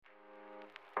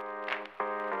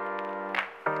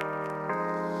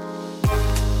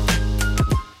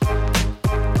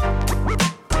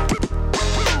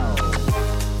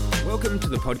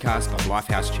the podcast of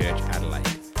Lifehouse Church Adelaide.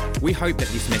 We hope that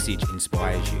this message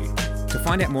inspires you. To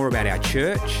find out more about our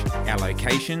church, our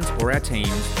locations or our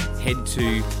teams, head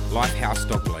to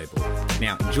lifehouse.global.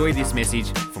 Now enjoy this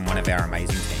message from one of our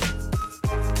amazing team.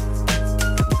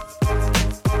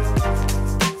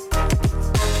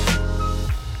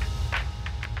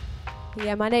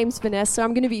 Yeah, my name's Venessa.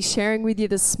 I'm going to be sharing with you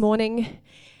this morning.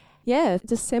 Yeah,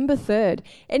 December 3rd.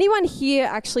 Anyone here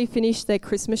actually finished their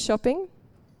Christmas shopping?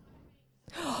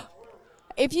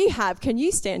 If you have, can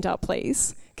you stand up,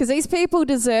 please? Because these people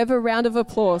deserve a round of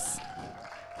applause.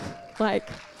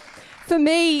 For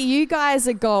me, you guys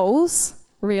are goals,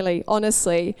 really,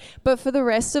 honestly. But for the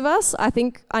rest of us, I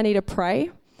think I need to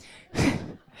pray.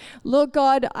 Lord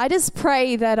God, I just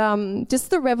pray that just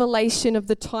the revelation of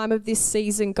the time of this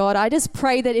season, God, I just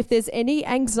pray that if there's any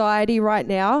anxiety right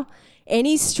now,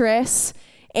 any stress,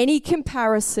 any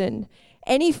comparison,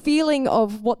 any feeling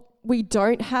of what we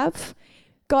don't have,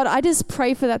 God, I just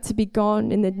pray for that to be gone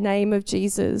in the name of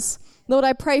Jesus. Lord,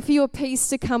 I pray for your peace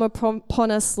to come upon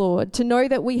us, Lord, to know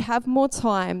that we have more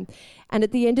time. And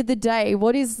at the end of the day,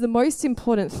 what is the most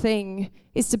important thing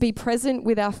is to be present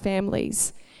with our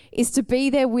families, is to be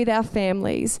there with our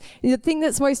families. And the thing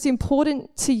that's most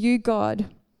important to you,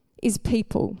 God, is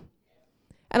people.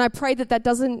 And I pray that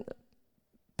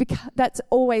that's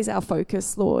always our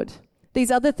focus, Lord. These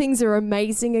other things are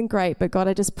amazing and great, but God,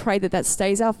 I just pray that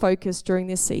stays our focus during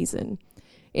this season.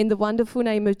 In the wonderful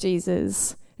name of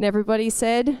Jesus. And everybody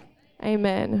said,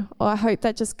 amen. Oh, I hope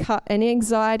that just cut any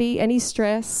anxiety, any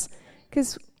stress,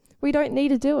 because we don't need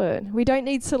to do it. We don't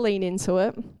need to lean into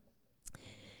it.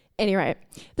 Anyway,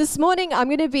 this morning I'm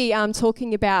going to be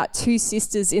talking about two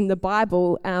sisters in the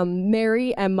Bible,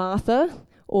 Mary and Martha,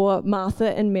 or Martha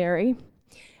and Mary.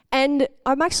 And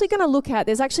I'm actually going to look at,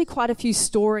 there's actually quite a few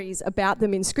stories about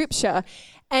them in Scripture.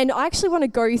 And I actually want to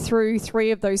go through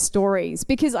three of those stories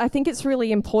because I think it's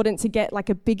really important to get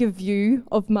a bigger view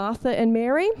of Martha and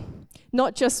Mary,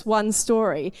 not just one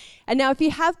story. And now if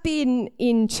you have been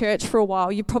in church for a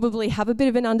while, you probably have a bit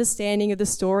of an understanding of the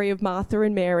story of Martha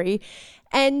and Mary.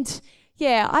 And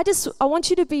yeah, I want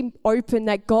you to be open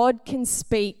that God can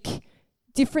speak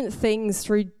different things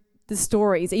through the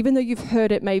stories, even though you've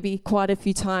heard it maybe quite a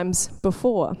few times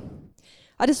before.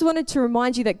 I just wanted to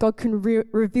remind you that God can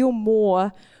reveal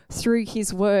more through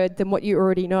his word than what you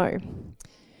already know.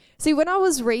 See, when I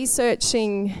was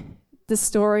researching the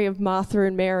story of Martha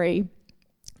and Mary,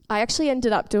 I actually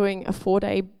ended up doing a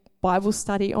 4-day Bible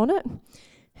study on it.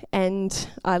 And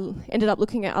I ended up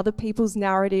looking at other people's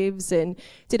narratives and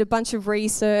did a bunch of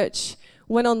research,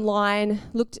 went online,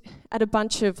 looked at a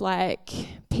bunch of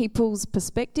people's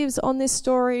perspectives on this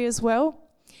story as well.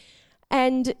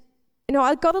 And,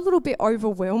 I got a little bit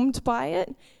overwhelmed by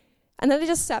it. And then I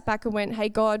just sat back and went, hey,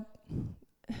 God,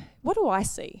 what do I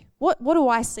see? What do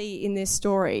I see in this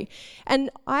story? And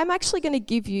I'm actually going to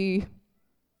give you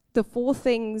the 4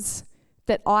 things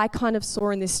that I kind of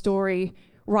saw in this story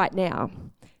right now.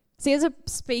 See, as a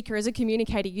speaker, as a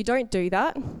communicator, you don't do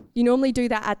that. You normally do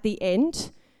that at the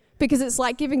end because it's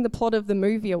like giving the plot of the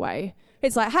movie away.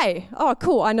 It's like, hey, oh,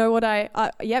 cool, I know what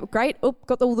yep, great,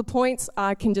 got all the points,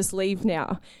 I can just leave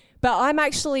now. But I'm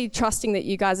actually trusting that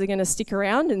you guys are going to stick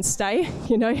around and stay,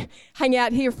 hang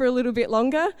out here for a little bit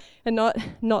longer and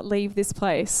not leave this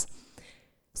place.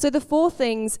 So the 4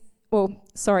 things,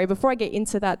 before I get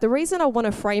into that, the reason I want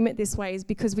to frame it this way is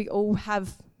because we all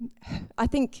have, I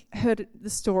think, heard the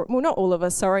story. Well, not all of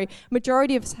us, sorry.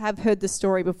 Majority of us have heard the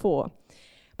story before.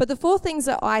 But the 4 things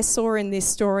that I saw in this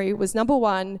story was, number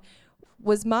 1,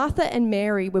 was Martha and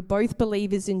Mary were both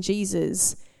believers in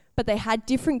Jesus, but they had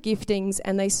different giftings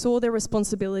and they saw their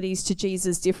responsibilities to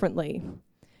Jesus differently.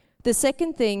 The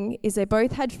second thing is they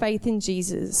both had faith in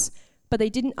Jesus, but they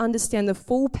didn't understand the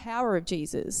full power of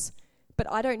Jesus.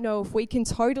 But I don't know if we can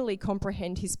totally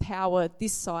comprehend his power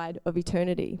this side of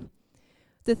eternity.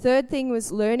 The third thing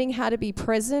was learning how to be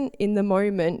present in the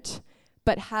moment,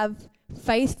 but have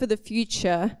faith for the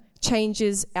future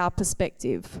changes our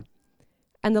perspective.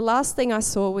 And the last thing I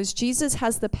saw was Jesus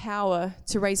has the power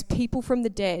to raise people from the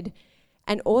dead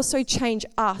and also change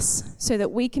us so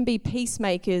that we can be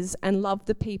peacemakers and love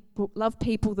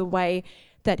people the way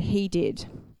that he did.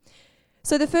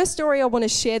 So the first story I want to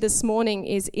share this morning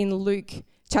is in Luke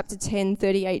chapter 10,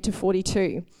 38 to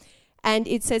 42. And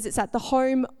it says it's at the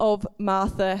home of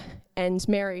Martha and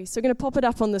Mary. So I'm going to pop it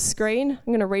up on the screen. I'm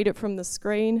going to read it from the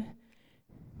screen.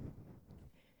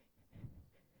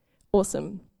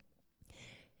 Awesome.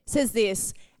 It says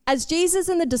this: as Jesus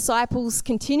and the disciples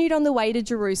continued on the way to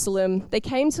Jerusalem, they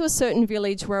came to a certain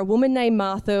village where a woman named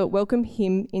Martha welcomed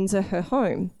him into her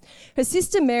home. Her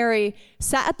sister Mary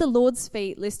sat at the Lord's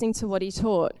feet listening to what he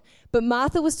taught. but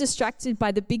Martha was distracted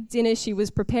by the big dinner she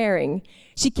was preparing.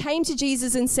 She came to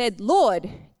Jesus and said, "Lord,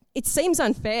 it seems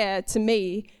unfair to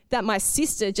me that my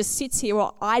sister just sits here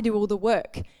while I do all the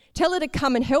work. Tell her to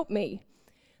come and help me."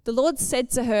 The Lord said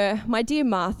to her, "My dear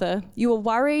Martha, you are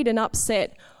worried and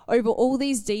upset over all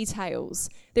these details.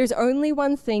 There's only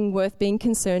one thing worth being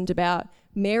concerned about.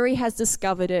 Mary has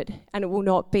discovered it, and it will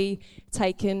not be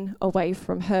taken away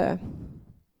from her."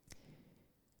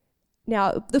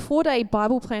 Now, the 4-day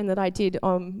Bible plan that I did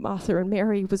on Martha and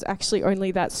Mary was actually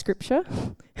only that scripture.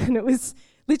 And it was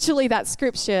literally that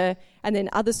scripture and then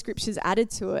other scriptures added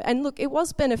to it. And look, it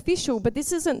was beneficial, but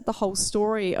this isn't the whole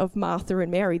story of Martha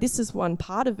and Mary. This is one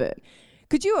part of it.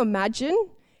 Could you imagine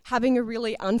having a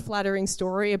really unflattering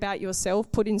story about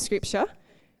yourself put in scripture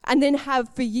and then have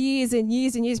for years and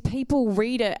years and years people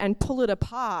read it and pull it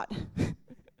apart?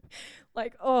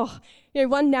 Like,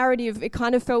 one narrative, it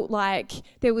kind of felt like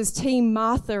there was Team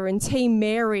Martha and Team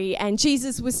Mary, and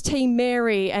Jesus was Team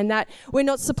Mary, and that we're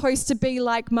not supposed to be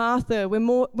like Martha.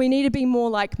 We need to be more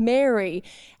like Mary.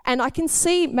 And I can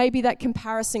see maybe that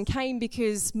comparison came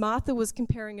because Martha was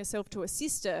comparing herself to her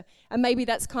sister, and maybe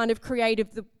that's kind of created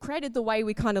the way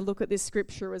we kind of look at this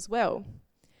scripture as well.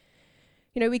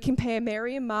 We compare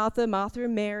Mary and Martha, Martha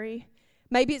and Mary.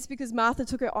 Maybe it's because Martha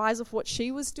took her eyes off what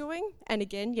she was doing and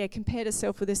again, compared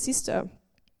herself with her sister.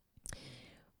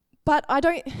 But I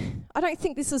don't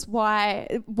think this is what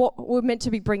we're meant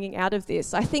to be bringing out of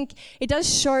this. I think it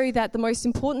does show that the most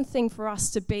important thing for us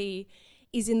to be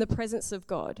is in the presence of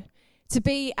God, to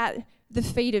be at the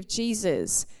feet of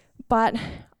Jesus. But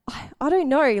I don't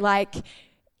know,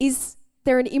 is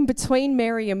there an in-between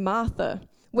Mary and Martha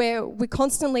where we're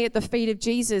constantly at the feet of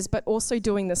Jesus but also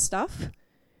doing the stuff?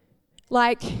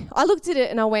 I looked at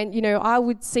it and I went, I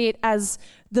would see it as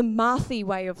the Marthy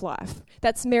way of life.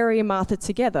 That's Mary and Martha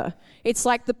together. It's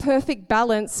like the perfect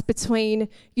balance between,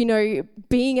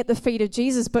 being at the feet of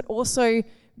Jesus, but also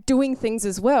doing things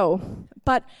as well.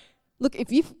 But look,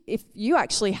 if you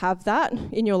actually have that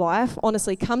in your life,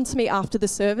 honestly, come to me after the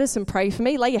service and pray for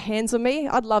me. Lay your hands on me.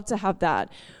 I'd love to have that.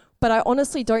 But I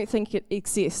honestly don't think it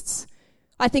exists.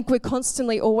 I think we're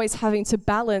constantly always having to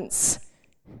balance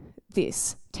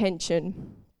this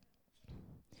tension.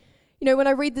 When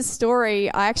I read this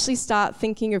story, I actually start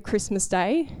thinking of Christmas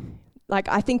Day.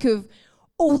 I think of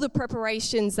all the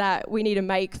preparations that we need to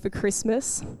make for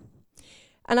Christmas.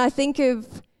 And I think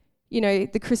of,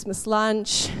 the Christmas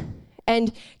lunch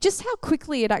and just how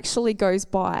quickly it actually goes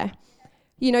by.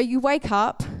 You wake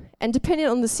up and depending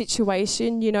on the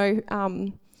situation,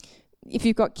 if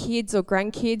you've got kids or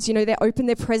grandkids, they open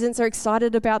their presents, they're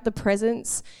excited about the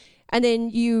presents. And then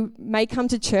you may come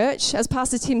to church. As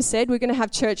Pastor Tim said, we're going to have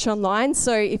church online.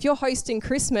 So if you're hosting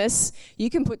Christmas, you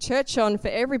can put church on for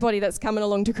everybody that's coming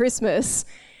along to Christmas.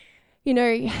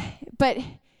 But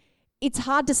it's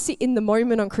hard to sit in the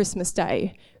moment on Christmas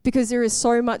Day because there is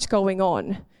so much going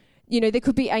on. There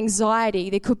could be anxiety,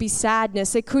 there could be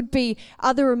sadness, there could be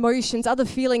other emotions, other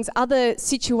feelings, other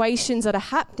situations that are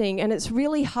happening. And it's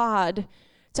really hard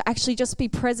to actually just be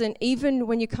present, even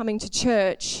when you're coming to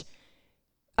church,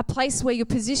 a place where you're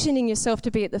positioning yourself to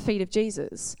be at the feet of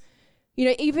Jesus.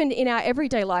 Even in our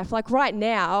everyday life, like right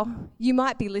now, you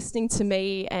might be listening to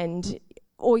me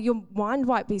or your mind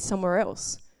might be somewhere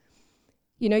else.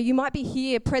 You might be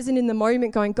here present in the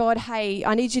moment going, "God, hey,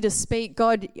 I need you to speak.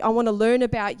 God, I want to learn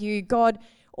about you. God,"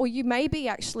 or you may be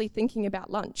actually thinking about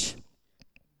lunch.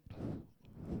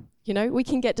 We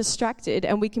can get distracted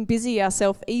and we can busy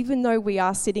ourselves even though we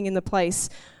are sitting in the place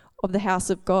of the house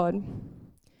of God.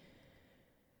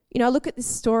 I look at this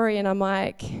story and I'm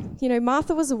like,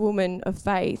 Martha was a woman of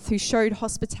faith who showed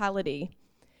hospitality.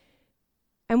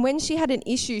 And when she had an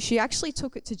issue, she actually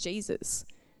took it to Jesus.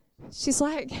 She's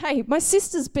like, "Hey, my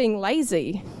sister's being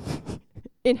lazy,"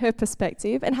 in her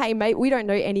perspective. And hey, mate, we don't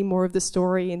know any more of the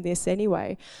story in this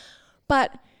anyway.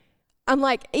 But I'm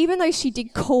like, even though she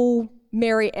did call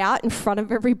Mary out in front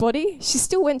of everybody, she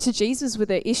still went to Jesus with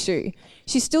her issue.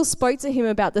 She still spoke to him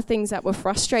about the things that were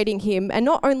frustrating him. And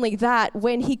not only that,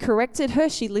 when he corrected her,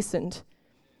 she listened.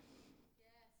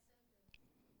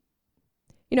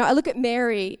 I look at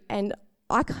Mary and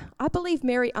I believe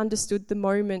Mary understood the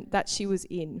moment that she was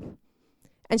in.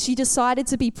 And she decided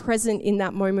to be present in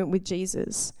that moment with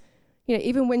Jesus.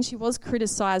 Even when she was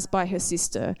criticized by her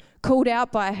sister, called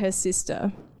out by her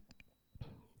sister.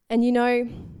 And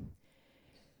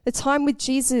the time with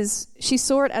Jesus, she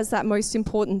saw it as that most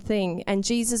important thing, and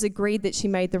Jesus agreed that she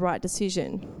made the right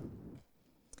decision.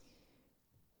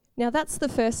 Now, that's the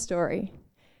first story.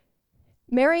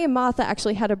 Mary and Martha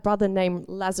actually had a brother named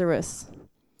Lazarus.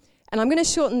 And I'm going to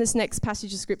shorten this next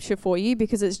passage of scripture for you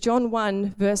because it's John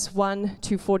 1, verse 1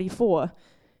 to 44.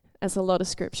 That's a lot of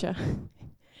scripture.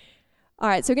 All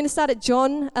right, so we're going to start at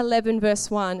John 11, verse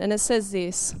 1, and it says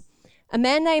this. A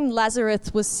man named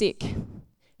Lazarus was sick.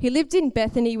 He lived in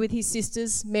Bethany with his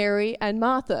sisters Mary and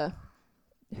Martha,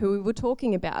 who we were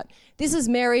talking about. This is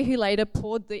Mary who later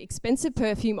poured the expensive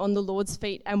perfume on the Lord's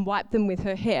feet and wiped them with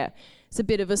her hair. It's a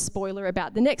bit of a spoiler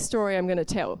about the next story I'm going to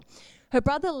tell. Her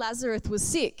brother Lazarus was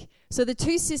sick, so the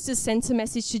two sisters sent a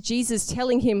message to Jesus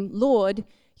telling him, Lord,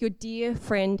 your dear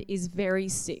friend is very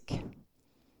sick.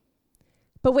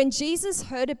 But when Jesus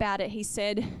heard about it, he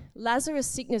said, Lazarus'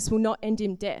 sickness will not end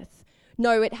in death.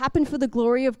 No, it happened for the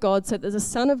glory of God, so that the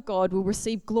Son of God will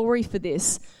receive glory for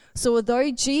this. So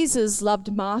although Jesus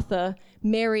loved Martha,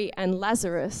 Mary, and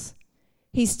Lazarus,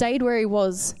 he stayed where he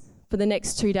was for the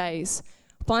next 2 days.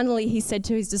 Finally, he said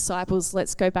to his disciples,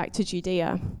 let's go back to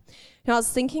Judea. Now, I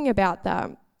was thinking about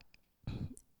that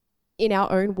in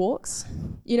our own walks.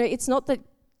 You know, it's not that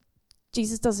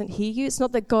Jesus doesn't hear you. It's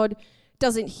not that God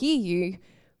doesn't hear you,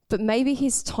 but maybe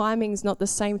his timing's not the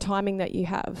same timing that you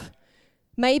have.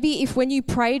 Maybe if when you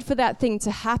prayed for that thing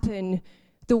to happen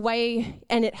the way,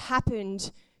 and it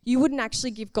happened, you wouldn't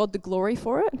actually give God the glory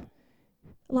for it.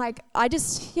 Like, I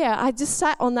just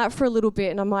sat on that for a little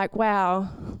bit and I'm like, wow,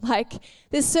 like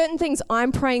there's certain things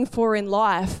I'm praying for in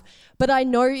life, but I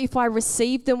know if I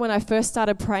received them when I first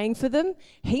started praying for them,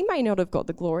 he may not have got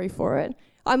the glory for it.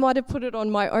 I might have put it on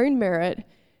my own merit.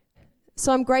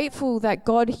 So I'm grateful that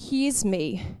God hears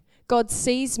me, God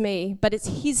sees me, but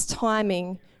it's his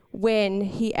timing when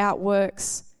he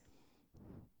outworks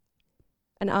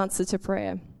an answer to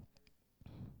prayer.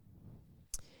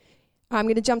 I'm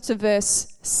going to jump to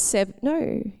verse 7.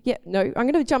 I'm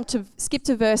going to skip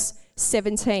to verse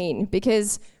 17,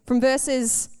 because from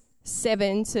verses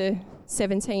 7 to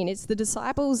 17, it's the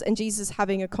disciples and Jesus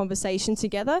having a conversation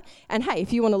together. And hey,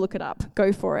 if you want to look it up,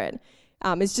 go for it.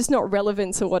 It's just not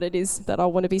relevant to what it is that I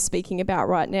want to be speaking about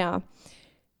right now.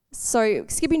 So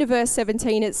skipping to verse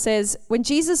 17, it says, when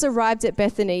Jesus arrived at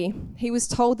Bethany, he was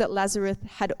told that Lazarus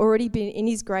had already been in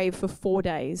his grave for 4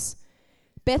 days.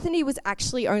 Bethany was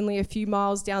actually only a few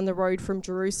miles down the road from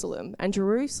Jerusalem, and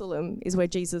Jerusalem is where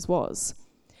Jesus was.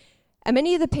 And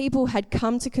many of the people had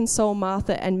come to console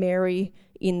Martha and Mary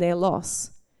in their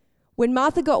loss. When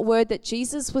Martha got word that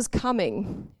Jesus was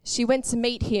coming, she went to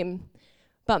meet him,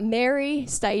 but Mary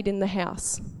stayed in the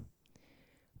house.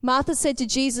 Martha said to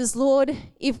Jesus, Lord,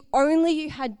 if only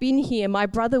you had been here, my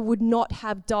brother would not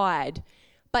have died.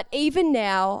 But even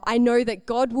now, I know that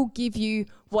God will give you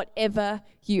whatever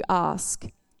you ask.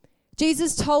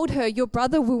 Jesus told her, your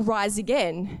brother will rise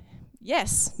again.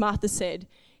 Yes, Martha said.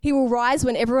 He will rise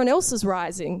when everyone else is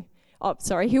rising.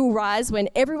 He will rise when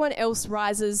everyone else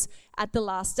rises at the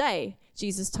last day.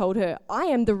 Jesus told her, I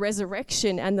am the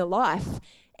resurrection and the life.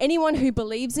 Anyone who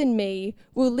believes in me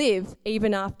will live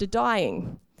even after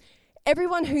dying.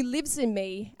 Everyone who lives in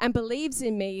me and believes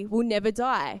in me will never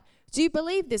die. Do you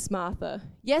believe this, Martha?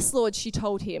 Yes, Lord, she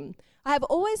told him. I have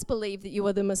always believed that you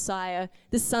are the Messiah,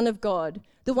 the Son of God,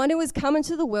 the one who has come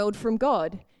into the world from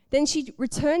God. Then she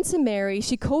returned to Mary.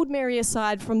 She called Mary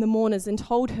aside from the mourners and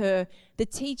told her, the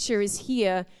teacher is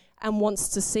here and wants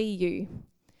to see you.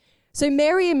 So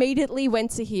Mary immediately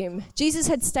went to him. Jesus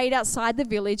had stayed outside the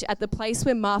village at the place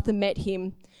where Martha met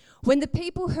him. When the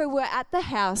people who were at the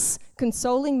house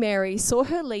consoling Mary saw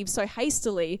her leave so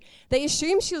hastily, they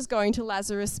assumed she was going to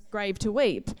Lazarus' grave to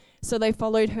weep, so they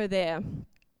followed her there.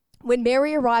 When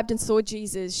Mary arrived and saw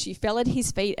Jesus, she fell at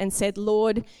his feet and said,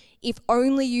 Lord, if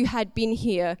only you had been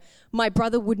here, my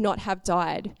brother would not have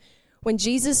died. When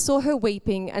Jesus saw her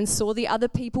weeping and saw the other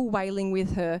people wailing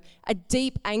with her, a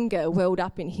deep anger welled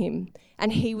up in him,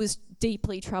 and he was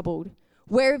deeply troubled.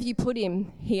 Where have you put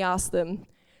him? He asked them.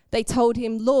 They told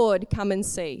him, Lord, come and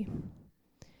see.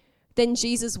 Then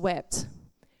Jesus wept.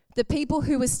 The people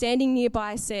who were standing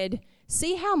nearby said,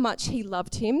 see how much he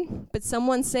loved him. But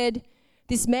someone said,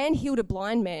 this man healed a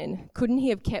blind man. Couldn't he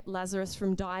have kept Lazarus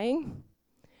from dying?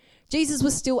 Jesus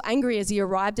was still angry as he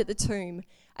arrived at the tomb,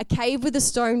 a cave with a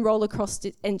stone roll across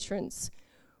its entrance.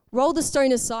 Roll the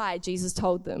stone aside, Jesus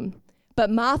told them. But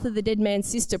Martha, the dead man's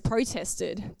sister,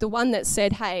 protested, the one that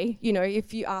said, hey,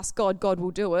 if you ask God, God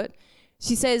will do it.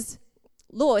 She says,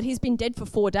 Lord, he's been dead for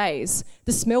 4 days.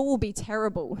 The smell will be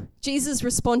terrible. Jesus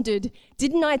responded,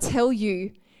 didn't I tell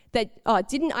you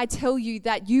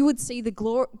that you would see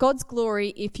God's glory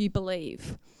if you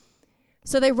believe?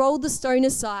 So they rolled the stone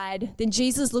aside. Then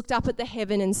Jesus looked up at the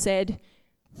heaven and said,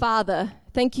 Father,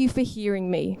 thank you for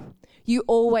hearing me. You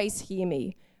always hear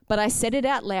me. But I said it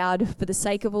out loud for the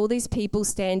sake of all these people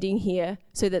standing here,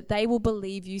 so that they will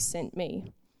believe you sent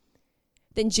me.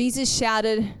 Then Jesus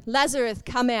shouted, Lazarus,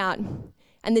 come out.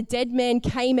 And the dead man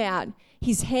came out.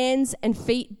 his hands and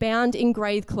feet bound in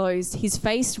grave clothes, his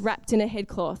face wrapped in a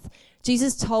headcloth.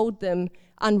 Jesus told them,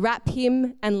 "Unwrap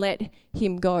him and let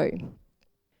him go."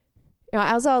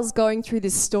 Now, as I was going through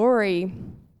this story,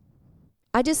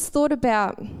 I just thought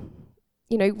about,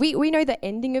 we know the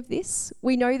ending of this.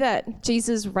 We know that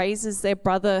Jesus raises their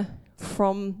brother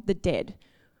from the dead.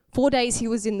 4 days he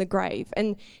was in the grave,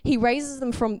 and he raises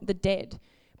them from the dead.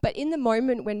 But in the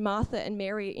moment when Martha and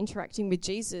Mary are interacting with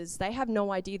Jesus, they have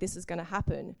no idea this is going to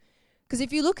happen. Because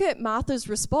if you look at Martha's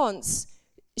response,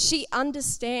 she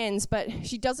understands, but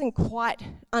she doesn't quite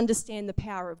understand the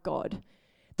power of God,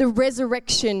 the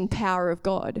resurrection power of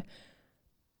God.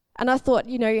 And I thought,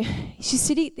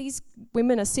 these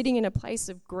women are sitting in a place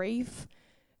of grief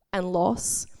and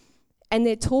loss, and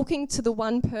they're talking to the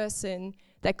one person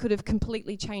that could have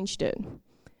completely changed it.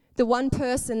 The one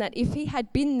person that if he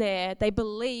had been there, they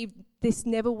believed this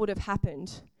never would have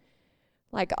happened.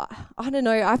 I don't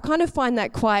know, I kind of find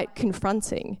that quite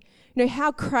confronting.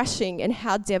 How crashing and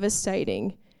how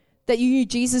devastating that you knew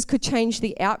Jesus could change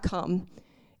the outcome,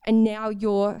 and now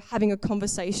you're having a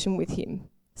conversation with him.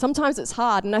 Sometimes it's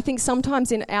hard, and I think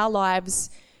sometimes in our lives,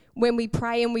 when we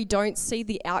pray and we don't see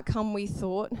the outcome we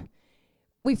thought,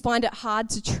 we find it hard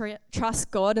to trust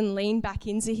God and lean back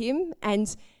into him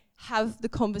and have the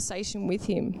conversation with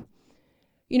him.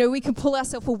 We can pull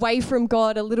ourselves away from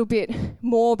God a little bit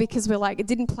more because we're like, it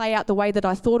didn't play out the way that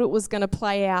I thought it was going to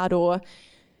play out, or,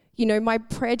 my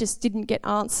prayer just didn't get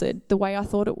answered the way I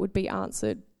thought it would be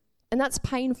answered. And that's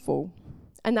painful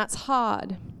and that's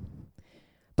hard.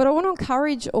 But I want to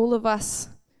encourage all of us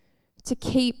to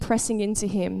keep pressing into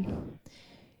him.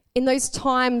 In those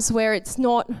times where it's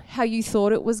not how you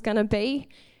thought it was going to be,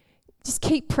 just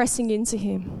keep pressing into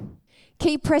him.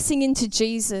 Keep pressing into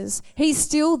Jesus. He's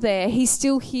still there. He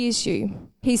still hears you.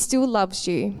 He still loves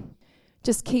you.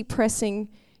 Just keep pressing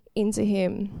into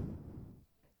him.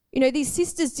 These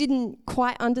sisters didn't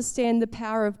quite understand the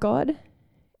power of God.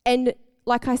 And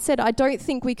like I said, I don't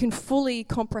think we can fully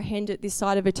comprehend it this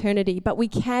side of eternity, but we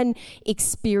can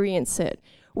experience it.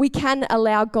 We can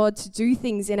allow God to do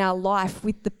things in our life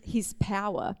with his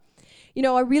power.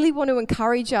 I really want to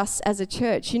encourage us as a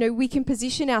church. We can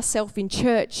position ourselves in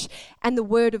church and the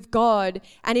Word of God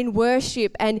and in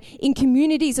worship and in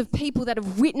communities of people that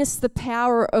have witnessed the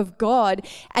power of God.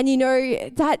 And,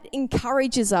 that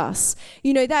encourages us.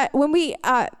 That when we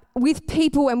are with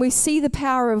people and we see the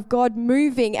power of God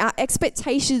moving, our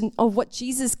expectation of what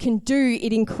Jesus can do,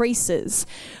 it increases.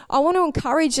 I want to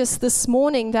encourage us this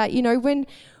morning that, when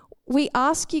we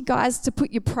ask you guys to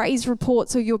put your praise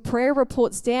reports or your prayer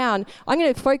reports down, I'm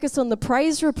going to focus on the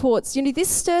praise reports. This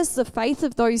stirs the faith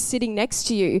of those sitting next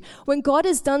to you. When God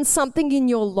has done something in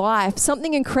your life,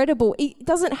 something incredible, it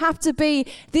doesn't have to be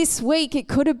this week. It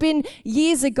could have been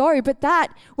years ago. But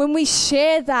when we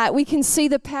share that, we can see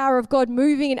the power of God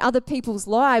moving in other people's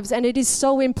lives. And it is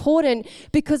so important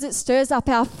because it stirs up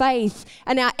our faith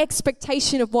and our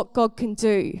expectation of what God can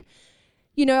do.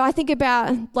 I think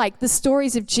about the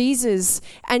stories of Jesus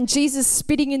and Jesus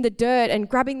spitting in the dirt and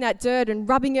grabbing that dirt and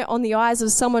rubbing it on the eyes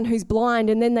of someone who's blind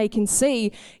and then they can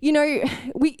see.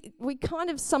 We kind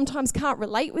of sometimes can't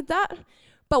relate with that,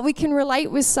 but we can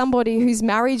relate with somebody whose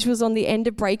marriage was on the end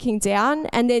of breaking down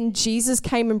and then Jesus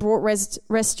came and brought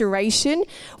restoration.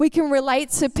 We can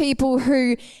relate to people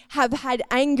who have had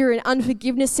anger and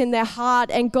unforgiveness in their heart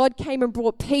and God came and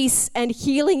brought peace and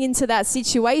healing into that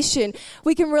situation.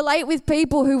 We can relate with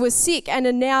people who were sick and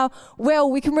are now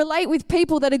well. We can relate with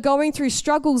people that are going through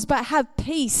struggles but have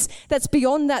peace that's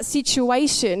beyond that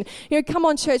situation. Come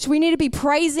on, church, we need to be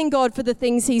praising God for the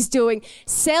things he's doing,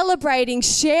 celebrating,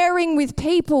 sharing with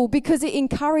people, because it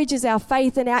encourages our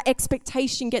faith and our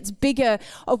expectation gets bigger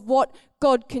of what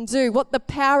God can do, what the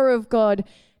power of God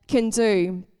can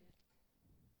do.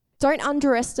 Don't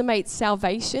underestimate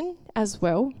salvation as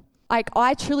well.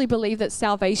 I truly believe that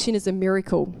salvation is a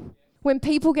miracle. When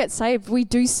people get saved, we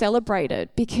do celebrate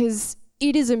it because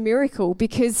it is a miracle,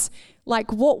 because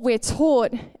what we're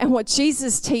taught and what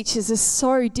Jesus teaches is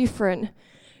so different.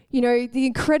 The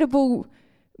incredible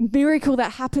miracle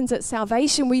that happens at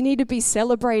salvation, we need to be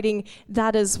celebrating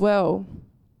that as well.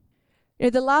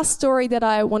 The last story that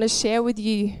I want to share with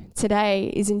you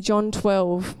today is in John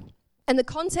 12. And the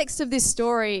context of this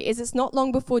story is it's not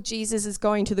long before Jesus is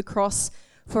going to the cross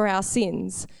for our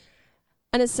sins.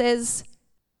 And it says,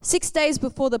 6 days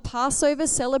before the Passover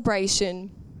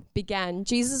celebration began,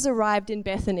 Jesus arrived in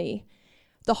Bethany,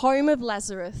 the home of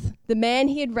Lazarus, the man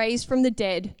he had raised from the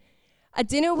dead. A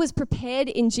dinner was prepared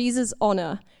in Jesus'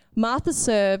 honor. Martha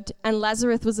served, and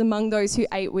Lazarus was among those who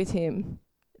ate with him.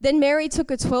 Then Mary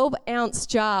took a 12-ounce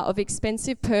jar of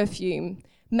expensive perfume,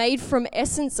 made from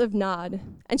essence of nard,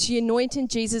 and she anointed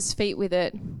Jesus' feet with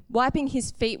it, wiping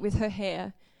his feet with her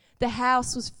hair. The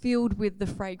house was filled with the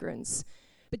fragrance.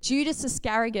 But Judas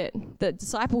Iscariot, the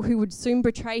disciple who would soon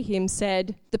betray him,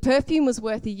 said, "The perfume was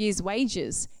worth a year's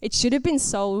wages. It should have been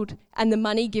sold and the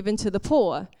money given to the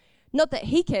poor." Not that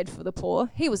he cared for the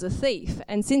poor, he was a thief,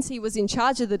 and since he was in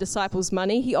charge of the disciples'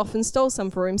 money, he often stole some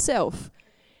for himself.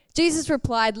 Jesus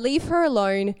replied, "Leave her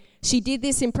alone. She did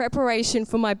this in preparation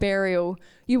for my burial.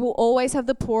 You will always have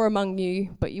the poor among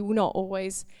you, but you will not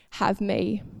always have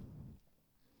me."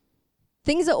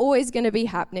 Things are always going to be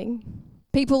happening.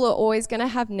 People are always going to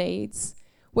have needs.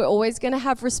 We're always going to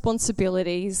have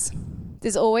responsibilities.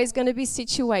 There's always going to be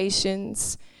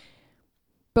situations.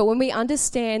 But when we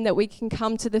understand that we can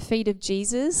come to the feet of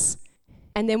Jesus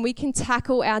and then we can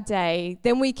tackle our day,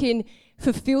 then we can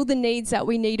fulfill the needs that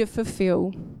we need to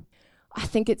fulfill, I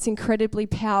think it's incredibly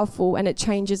powerful and it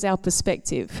changes our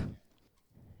perspective.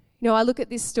 You know, I look at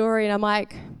this story and I'm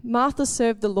like, Martha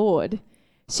served the Lord.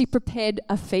 She prepared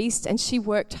a feast and she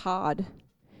worked hard.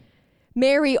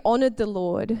 Mary honored the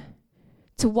Lord.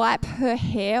 To wipe her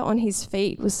hair on his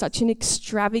feet was such an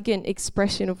extravagant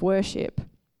expression of worship.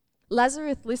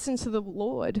 Lazarus listened to the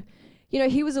Lord. You know,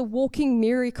 he was a walking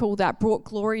miracle that brought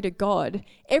glory to God.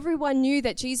 Everyone knew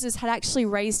that Jesus had actually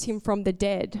raised him from the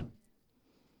dead.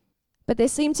 But there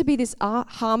seemed to be this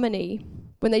harmony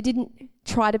when they didn't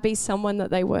try to be someone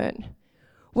that they weren't.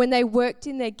 When they worked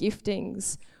in their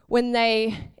giftings. When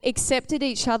they accepted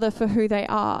each other for who they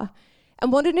are.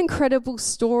 And what an incredible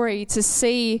story to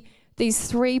see these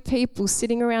three people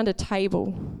sitting around a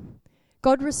table.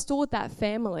 God restored that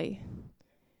family.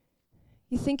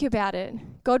 You think about it.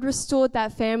 God restored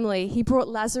that family. He brought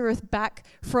Lazarus back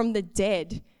from the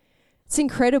dead. It's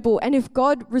incredible. And if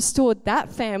God restored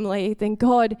that family, then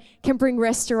God can bring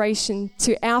restoration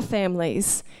to our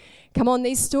families. Come on,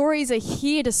 these stories are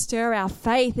here to stir our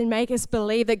faith and make us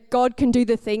believe that God can do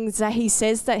the things that he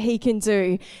says that he can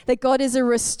do. That God is a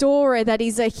restorer, that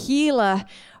he's a healer.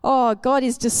 Oh, God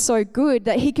is just so good,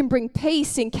 that he can bring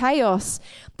peace in chaos,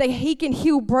 that he can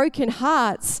heal broken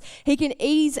hearts, he can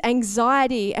ease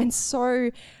anxiety and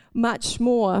so much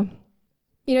more.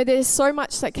 You know, there's so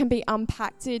much that can be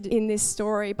unpacked in this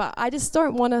story, but I just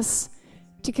don't want us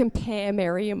to compare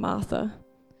Mary and Martha,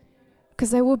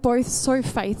 because they were both so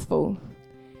faithful.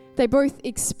 They both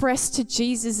expressed to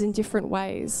Jesus in different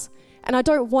ways. And I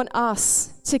don't want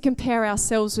us to compare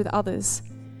ourselves with others.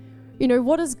 You know,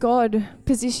 what has God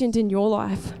positioned in your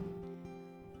life?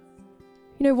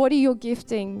 You know, what are your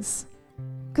giftings?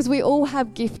 Because we all have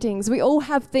giftings. We all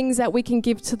have things that we can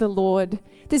give to the Lord.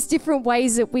 There's different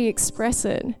ways that we express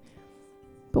it.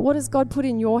 But what has God put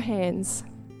in your hands?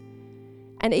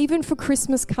 And even for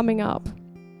Christmas coming up,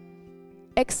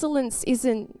 excellence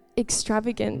isn't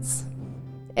extravagance.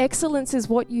 Excellence is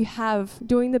what you have,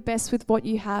 doing the best with what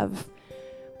you have.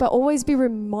 But always be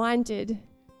reminded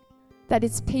that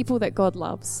it's people that God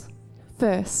loves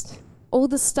first. All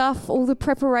the stuff, all the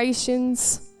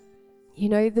preparations, you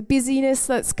know, the busyness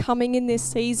that's coming in this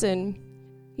season.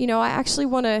 You know, I actually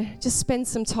want to just spend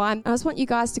some time. I just want you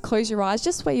guys to close your eyes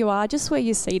just where you are, just where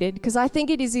you're seated, because I think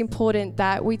it is important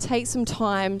that we take some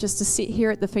time just to sit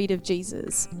here at the feet of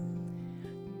Jesus.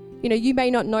 You know, you may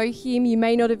not know him, you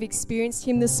may not have experienced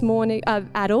him this morning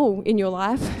at all in your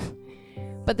life.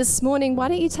 But this morning, why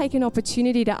don't you take an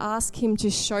opportunity to ask him to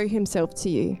show himself to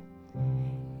you?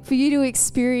 For you to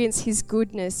experience his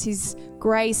goodness, his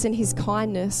grace, and his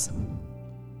kindness.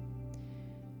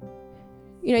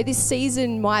 You know, this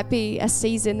season might be a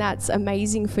season that's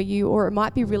amazing for you, or it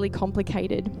might be really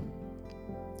complicated.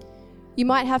 You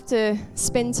might have to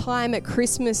spend time at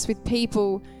Christmas with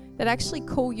people that actually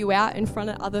call you out in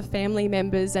front of other family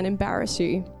members and embarrass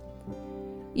you.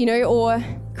 You know, or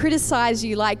criticize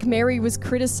you like Mary was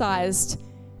criticized,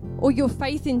 or your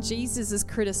faith in Jesus is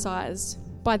criticized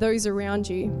by those around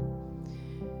you.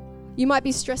 You might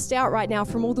be stressed out right now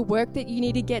from all the work that you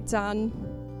need to get done.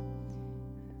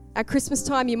 At Christmas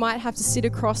time, you might have to sit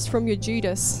across from your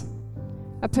Judas,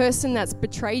 a person that's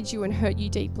betrayed you and hurt you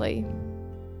deeply.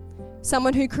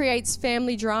 Someone who creates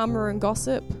family drama and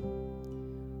gossip.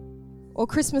 Or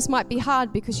Christmas might be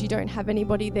hard because you don't have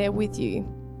anybody there with you.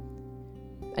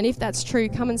 And if that's true,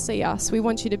 come and see us. We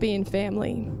want you to be in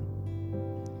family.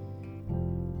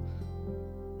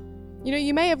 You know,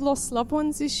 you may have lost loved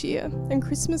ones this year, and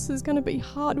Christmas is going to be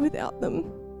hard without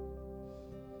them.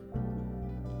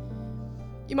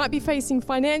 You might be facing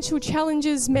financial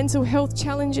challenges, mental health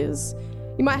challenges.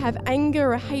 You might have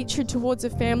anger or hatred towards a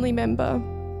family member.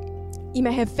 You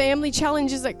may have family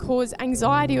challenges that cause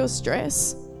anxiety or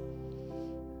stress.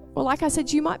 Or like I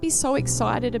said, you might be so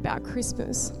excited about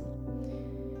Christmas.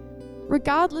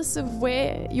 regardless of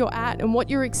where you're at and what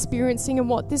you're experiencing and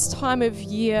what this time of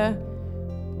year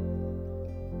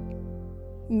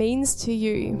means to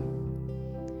you,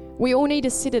 we all need to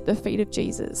sit at the feet of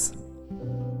Jesus.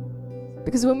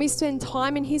 Because when we spend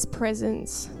time in his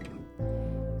presence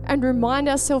and remind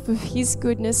ourselves of his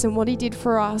goodness and what he did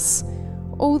for us,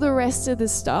 all the rest of the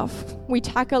stuff, we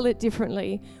tackle it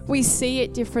differently. We see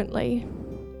it differently.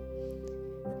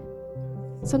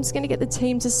 So I'm just going to get the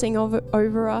team to sing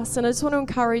over us. And I just want to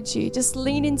encourage you, just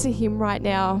lean into him right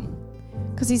now,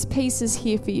 because his peace is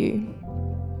here for you.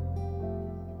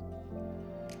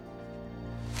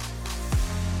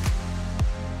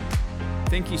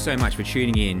 Thank you so much for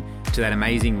tuning in to that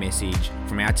amazing message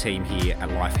from our team here at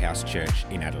Lifehouse Church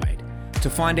in Adelaide. To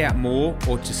find out more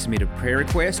or to submit a prayer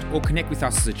request or connect with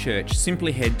us as a church,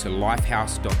 simply head to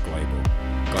lifehouse.global.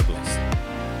 God bless.